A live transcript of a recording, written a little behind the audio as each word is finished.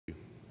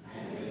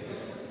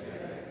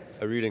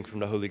A reading from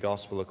the Holy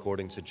Gospel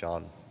according to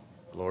John.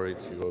 Glory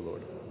to you, O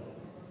Lord.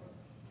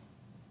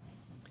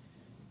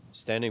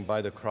 Standing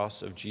by the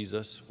cross of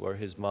Jesus were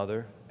his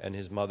mother and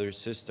his mother's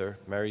sister,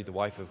 Mary the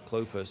wife of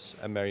Clopas,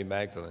 and Mary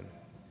Magdalene.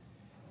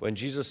 When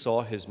Jesus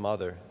saw his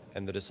mother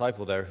and the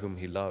disciple there whom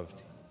he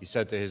loved, he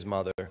said to his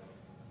mother,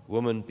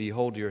 "Woman,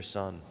 behold your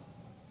son."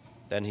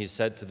 Then he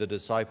said to the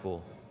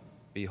disciple,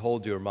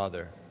 "Behold your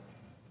mother."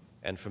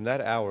 And from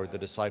that hour the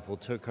disciple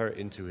took her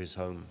into his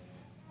home.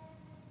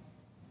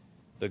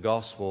 The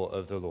Gospel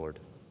of the Lord.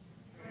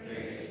 Praise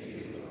to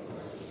you,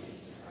 Lord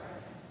Jesus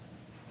Christ.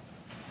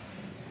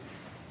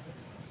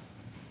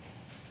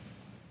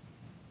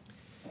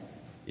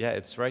 Yeah,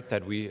 it's right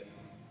that we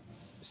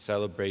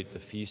celebrate the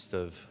feast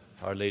of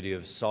Our Lady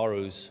of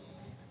Sorrows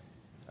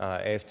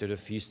after the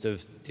feast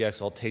of the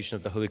exaltation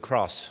of the Holy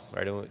Cross,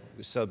 right? And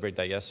we celebrated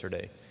that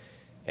yesterday.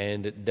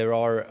 And there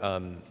are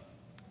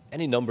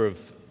any number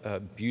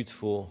of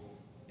beautiful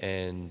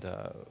and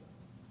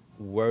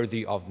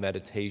worthy of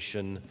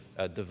meditation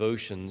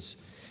devotions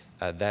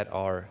that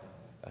are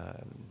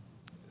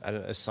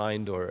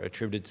assigned or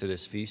attributed to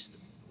this feast.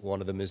 One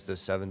of them is the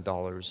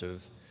 $7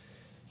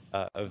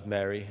 of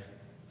Mary,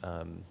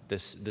 the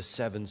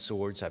seven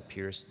swords that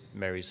pierced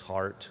Mary's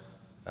heart,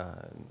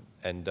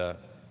 and I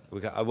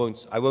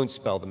won't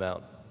spell them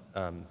out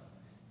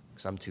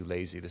because I'm too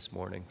lazy this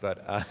morning.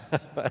 But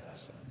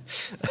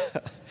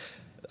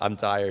I'm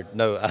tired.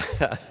 No,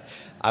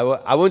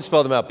 I won't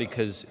spell them out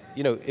because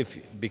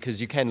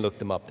because you can look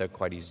them up. They're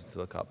quite easy to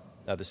look up.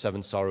 The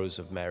Seven Sorrows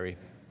of Mary,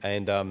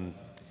 and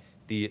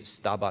the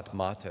Stabat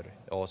Mater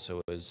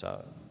also is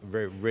a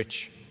very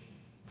rich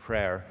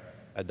prayer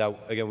that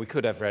again we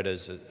could have read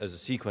as a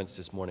sequence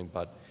this morning,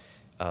 but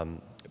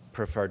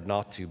preferred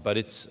not to. But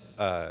it's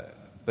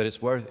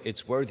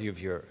worthy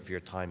of your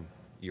time,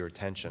 your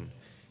attention,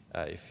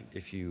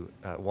 if you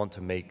want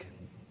to make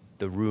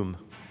the room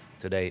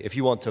today. If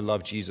you want to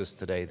love Jesus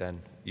today,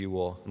 then you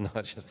will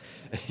not just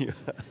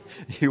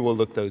you will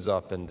look those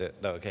up and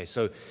no. Okay,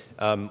 so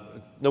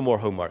no more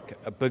homework,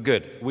 but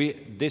good.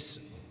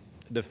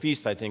 The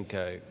feast I think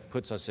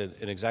puts us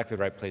in exactly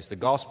the right place. The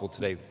gospel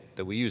today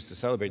that we use to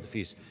celebrate the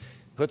feast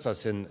puts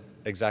us in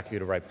exactly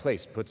the right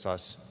place. Puts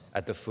us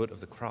at the foot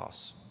of the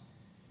cross,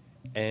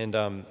 and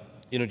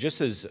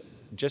just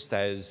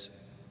as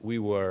we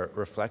were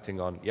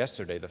reflecting on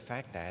yesterday, the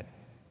fact that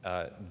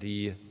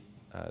the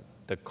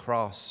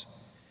cross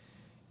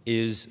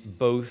is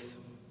both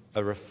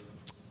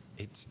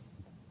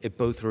it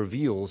both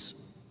reveals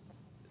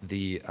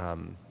the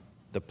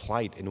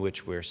plight in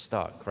which we're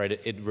stuck, right?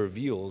 It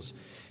reveals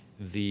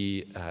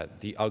the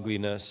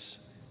ugliness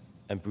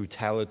and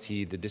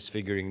brutality, the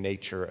disfiguring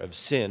nature of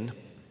sin.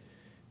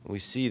 We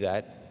see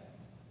that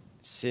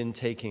sin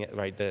taking it,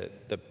 right?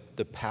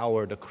 The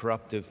power, the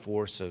corruptive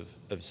force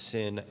of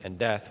sin and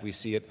death. We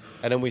see it,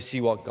 and then we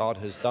see what God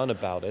has done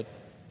about it.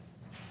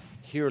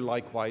 Here,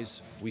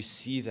 likewise, we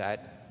see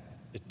that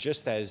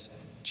just as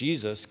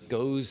Jesus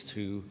goes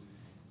to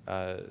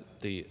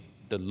the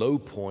low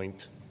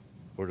point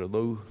or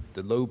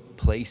the low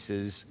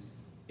places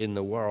in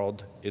the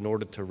world in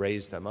order to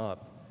raise them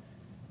up,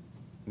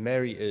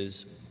 Mary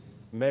is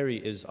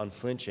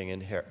unflinching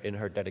in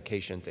her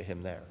dedication to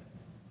him there.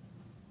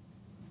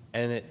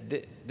 And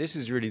this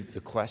is really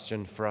the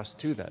question for us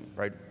too. Then,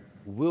 right?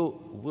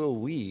 Will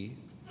we,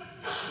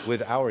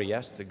 with our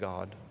yes to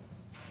God,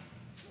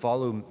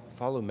 follow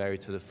Mary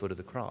to the foot of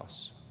the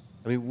cross?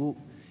 I mean,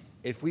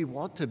 if we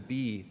want to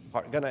be,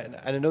 and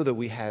I know that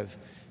we have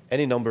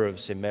any number of,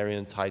 say,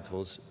 Marian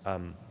titles,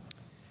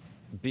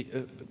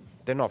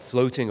 they're not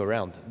floating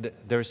around.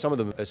 There are some of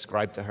them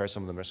ascribed to her,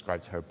 some of them are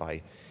ascribed to her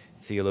by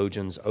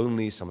theologians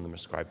only, some of them are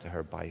ascribed to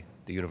her by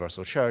the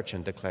Universal Church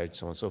and declared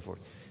so on and so forth.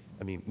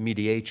 I mean,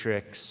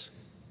 mediatrix,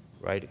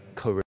 right?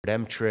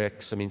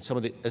 Co-redemptrix. I mean, some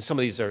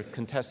of these are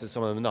contested,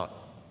 some of them are not.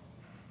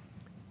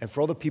 And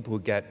for all the people who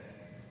get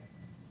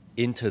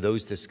into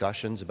those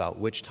discussions about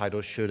which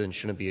titles should and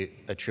shouldn't be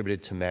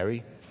attributed to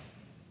Mary,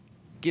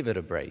 give it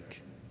a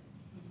break.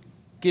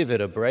 Give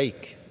it a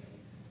break.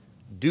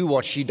 Do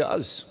what she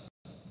does.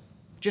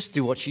 Just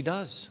do what she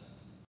does.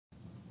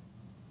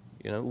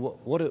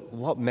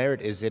 What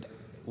merit is it?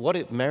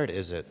 What merit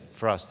is it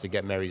for us to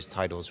get Mary's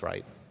titles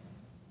right?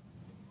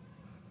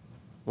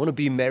 Want to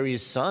be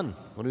Mary's son?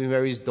 Want to be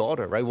Mary's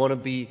daughter? Right?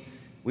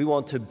 We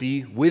want to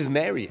be with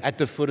Mary at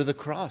the foot of the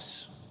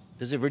cross.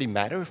 Does it really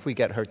matter if we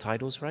get her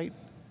titles right?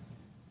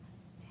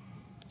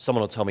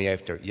 Someone will tell me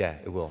after, yeah,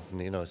 it will.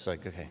 And, it's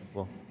like, okay,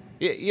 well,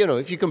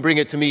 if you can bring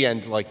it to me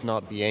and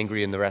not be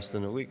angry and the rest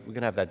of it, we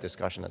can have that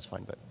discussion. That's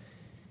fine. But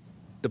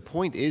the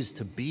point is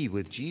to be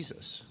with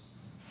Jesus,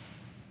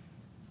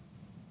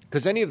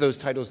 because any of those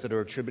titles that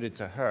are attributed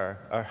to her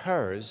are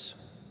hers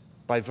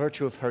by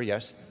virtue of her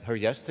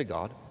yes to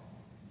God,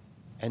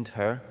 and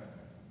her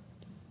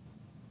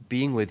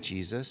being with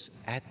Jesus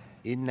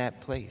in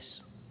that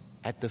place,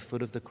 at the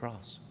foot of the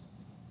cross.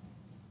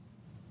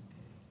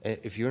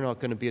 If you're not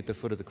going to be at the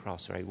foot of the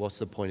cross, right, what's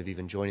the point of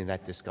even joining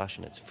that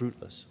discussion? It's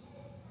fruitless.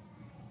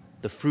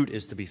 The fruit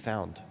is to be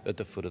found at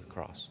the foot of the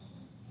cross.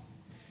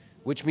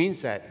 Which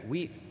means that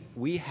we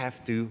we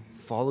have to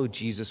follow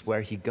Jesus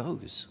where he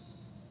goes.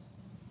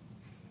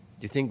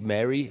 Do you think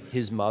Mary,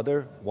 his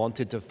mother,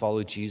 wanted to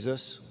follow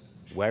Jesus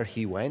where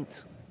he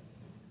went?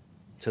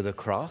 To the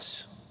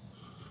cross?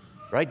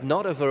 Right?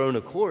 Not of her own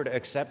accord,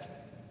 except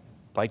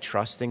by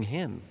trusting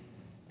him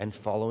and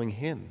following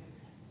him.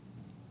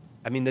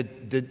 I mean, the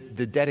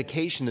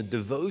dedication, the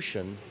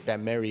devotion that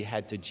Mary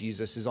had to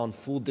Jesus is on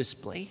full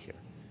display here.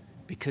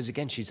 Because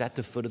again, she's at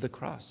the foot of the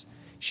cross.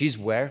 She's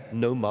where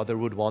no mother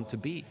would want to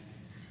be.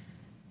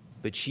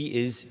 But she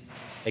is,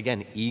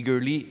 again,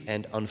 eagerly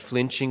and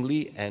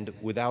unflinchingly and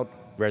without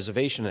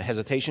reservation and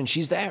hesitation,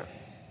 she's there.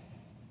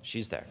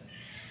 She's there.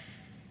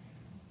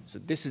 So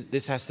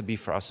this has to be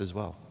for us as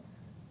well.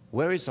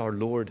 Where is our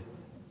Lord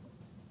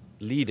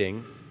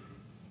leading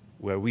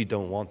where we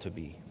don't want to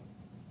be?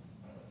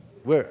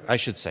 Where, I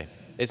should say,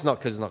 it's not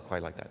because it's not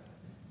quite like that.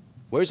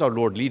 Where is our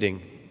Lord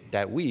leading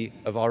that we,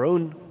 of our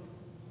own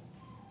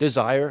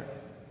desire,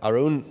 our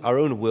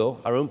own will,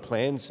 our own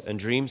plans and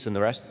dreams and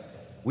the rest,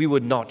 we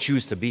would not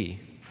choose to be,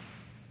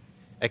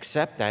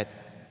 except that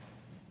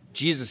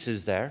Jesus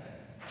is there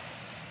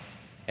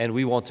and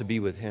we want to be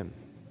with him.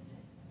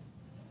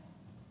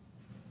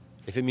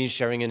 If it means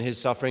sharing in his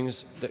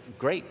sufferings,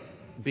 great,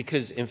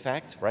 because in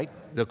fact, right,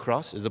 the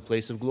cross is the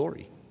place of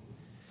glory.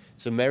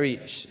 So Mary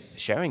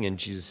sharing in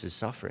Jesus'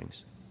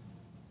 sufferings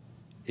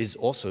is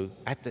also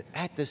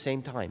at the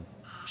same time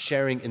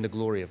sharing in the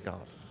glory of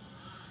God.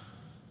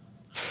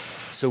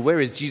 So where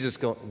is Jesus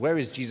going? Where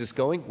is Jesus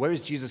going? Where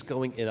is Jesus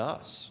going in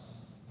us?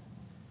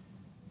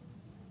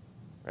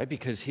 Right?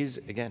 Because his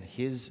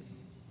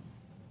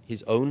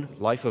own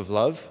life of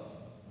love,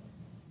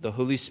 the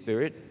Holy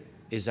Spirit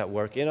is at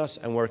work in us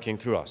and working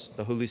through us.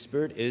 The Holy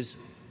Spirit is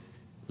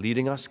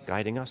leading us,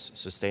 guiding us,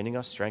 sustaining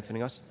us,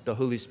 strengthening us. The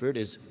Holy Spirit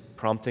is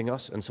prompting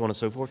us, and so on and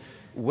so forth.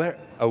 Where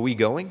are we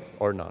going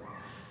or not?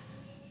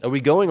 Are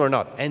we going or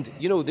not? And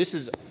you know,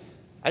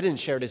 I didn't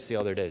share this the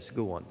other day. It's a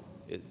good one.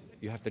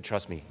 You have to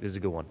trust me. This is a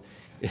good one.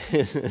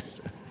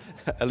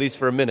 At least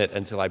for a minute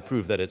until I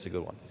prove that it's a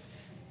good one.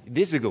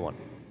 This is a good one.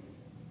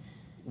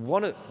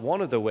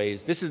 One of the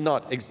ways, it's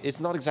not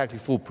exactly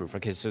foolproof.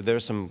 Okay, so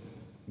there's some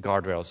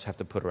guardrails have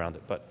to put around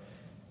it. But,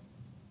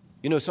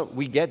 you know, so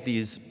we get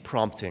these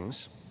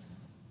promptings.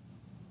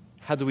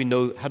 How do we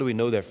know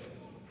they're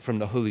from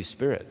the Holy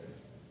Spirit?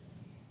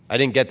 I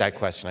didn't get that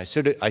question. I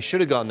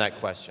should have gotten that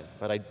question,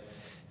 but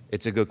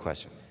it's a good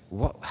question.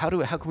 How do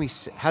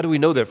we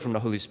know they're from the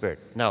Holy Spirit?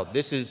 Now,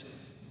 this is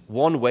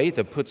one way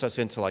that puts us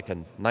into like a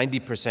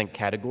 90%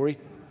 category.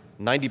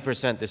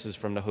 90% this is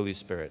from the Holy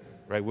Spirit,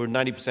 right? We're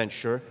 90%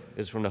 sure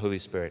it's from the Holy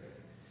Spirit.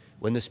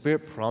 When the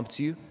Spirit prompts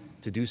you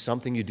to do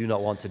something you do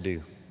not want to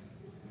do.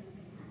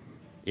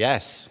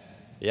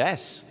 Yes.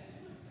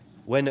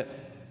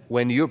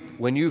 When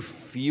you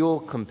feel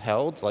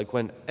compelled, like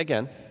when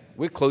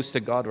we're close to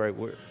God, right?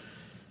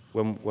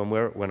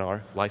 When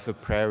our life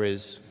of prayer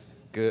is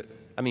good.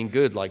 I mean,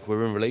 good, like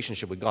we're in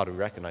relationship with God, we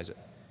recognize it.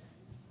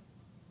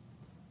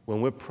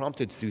 When we're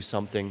prompted to do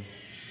something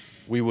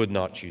we would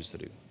not choose to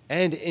do.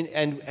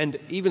 And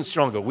even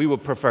stronger, we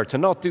would prefer to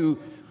not do,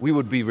 we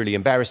would be really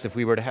embarrassed if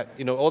we were to have,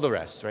 all the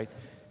rest, right?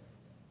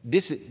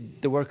 This is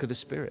the work of the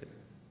Spirit.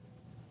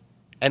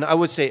 And I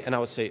would say,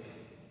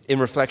 in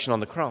reflection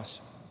on the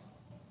cross,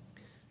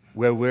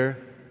 where we're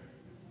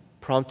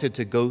prompted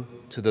to go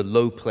to the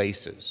low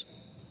places,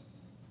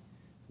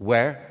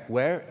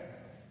 where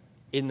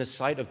in the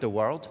sight of the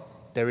world,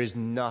 there is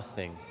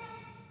nothing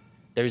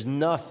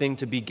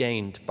to be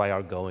gained by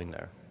our going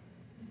there.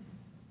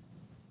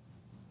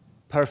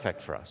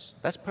 Perfect for us.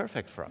 That's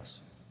perfect for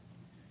us.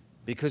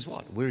 Because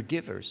what? We're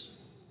givers.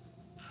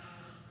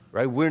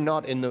 Right? We're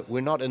not in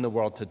the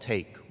world to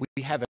take.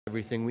 We have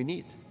everything we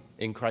need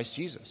in Christ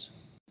Jesus.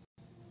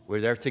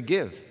 We're there to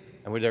give,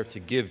 and we're there to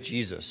give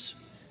Jesus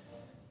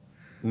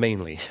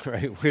mainly,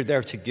 right? We're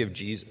there to give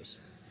Jesus.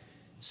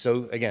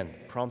 So again,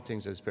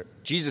 promptings of the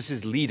Spirit. Jesus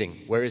is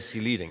leading. Where is he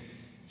leading?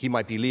 He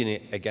might be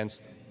leading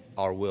against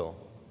our will.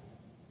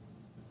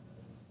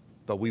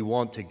 But we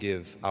want to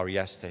give our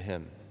yes to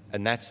him.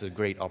 And that's a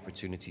great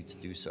opportunity to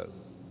do so.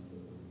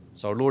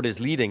 So our Lord is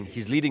leading.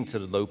 He's leading to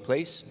the low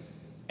place.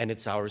 And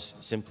it's ours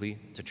simply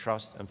to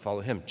trust and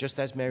follow him, just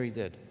as Mary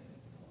did.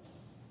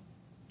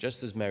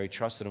 Just as Mary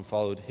trusted and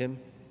followed him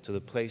to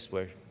the place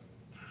where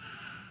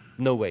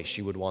no way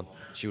she would want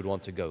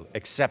to go,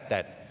 except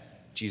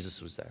that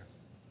Jesus was there.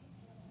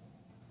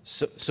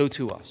 So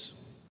to us.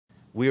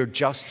 We are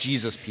just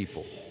Jesus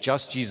people,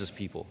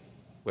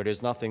 where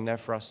there's nothing there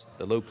for us,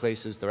 the low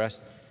places, the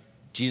rest.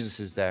 Jesus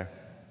is there.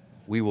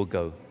 We will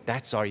go.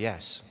 That's our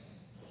yes.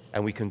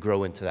 And we can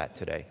grow into that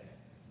today.